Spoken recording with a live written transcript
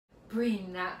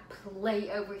bring that plate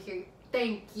over here.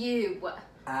 Thank you.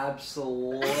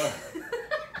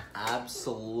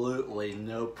 Absolutely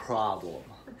no problem.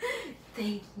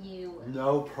 Thank you.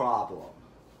 No problem.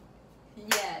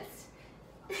 Yes.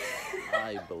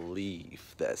 I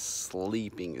believe that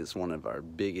sleeping is one of our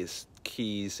biggest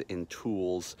keys and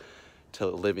tools to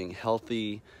living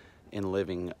healthy and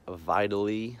living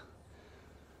vitally.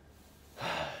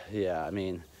 Yeah, I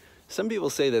mean, some people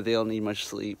say that they don't need much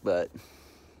sleep, but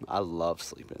I love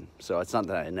sleeping. So it's not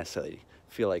that I necessarily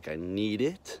feel like I need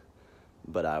it,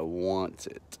 but I want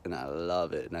it and I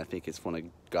love it. And I think it's one of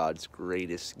God's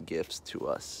greatest gifts to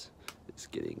us is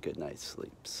getting good night's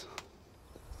sleeps.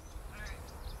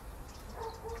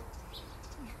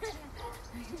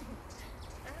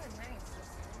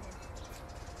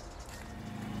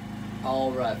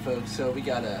 All right, folks, so we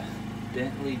got a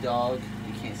Bentley dog.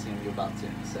 You can't see him, you're about to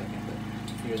in a second, but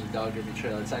here's the dog of the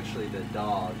trailer. It's actually the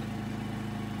dog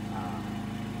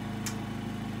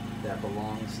that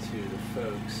belongs to the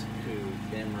folks who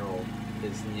Emerald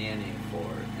is nannying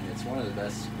for, and it's one of the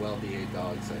best well-behaved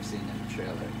dogs I've seen in the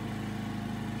trailer.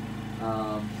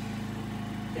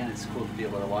 And it's cool to be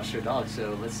able to wash their dog,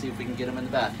 so let's see if we can get him in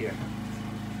the bath here.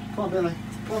 Come on, Bentley.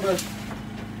 Come on, bud.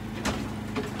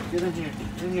 Get in here.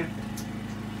 Get in here.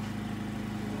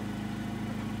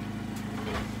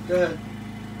 Go ahead.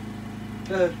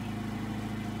 Go ahead.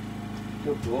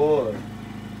 Good boy.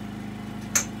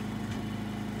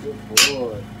 Good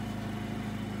boy.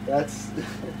 That's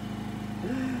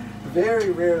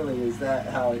very rarely is that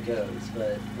how it goes,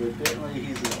 but with Bentley,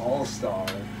 he's an all-star,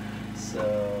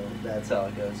 so that's how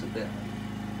it goes with Bentley.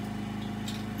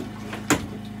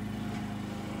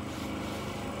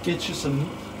 Get you some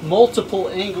multiple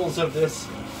angles of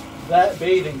that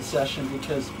bathing session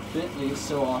because Bentley is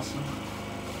so awesome.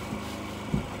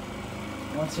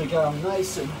 Once we got him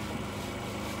nice and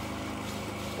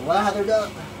lathered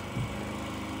up,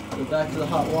 go back to the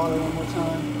hot water one more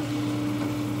time.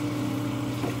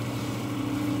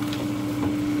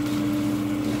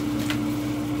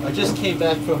 I just came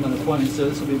back from an appointment, so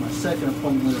this will be my second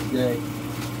appointment of the day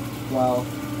while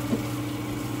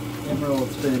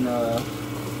Emerald's been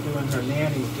doing her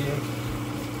nanny gig.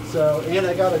 So, and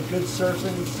I got a good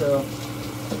surfing, so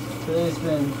today's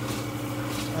been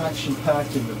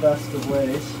action-packed in the best of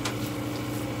ways.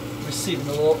 Receiving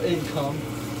a little income,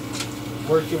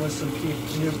 working with some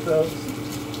new folks.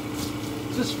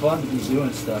 It's just fun to be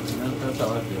doing stuff, you know? That's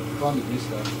how I feel. Fun to do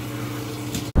stuff.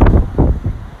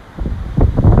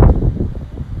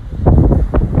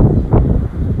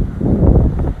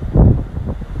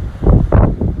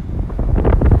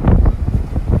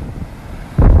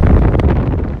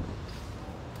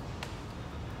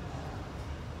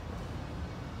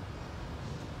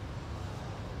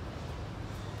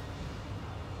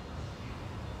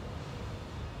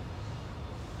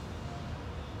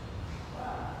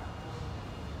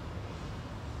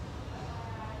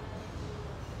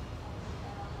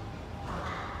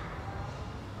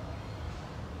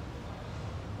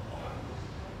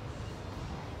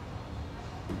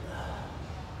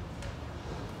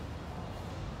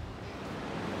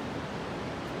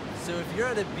 So if you're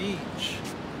at a beach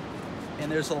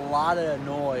and there's a lot of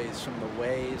noise from the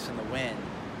waves and the wind,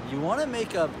 you want to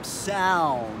make a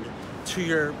sound to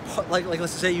your, like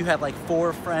let's say you have like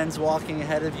 4 friends walking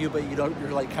ahead of you, but you're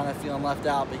like kind of feeling left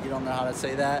out, but you don't know how to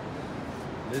say that.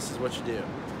 This is what you do.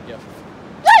 Yep.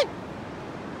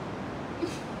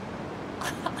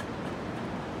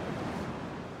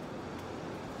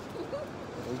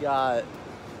 We got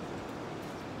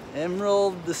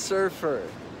Emerald the surfer.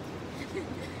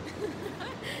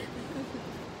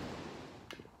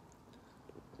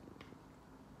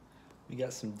 We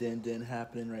got some din-din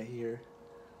happening right here.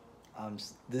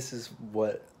 This is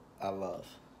what I love.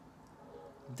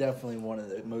 Definitely one of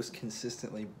the most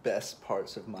consistently best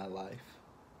parts of my life.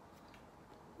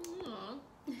 Aww.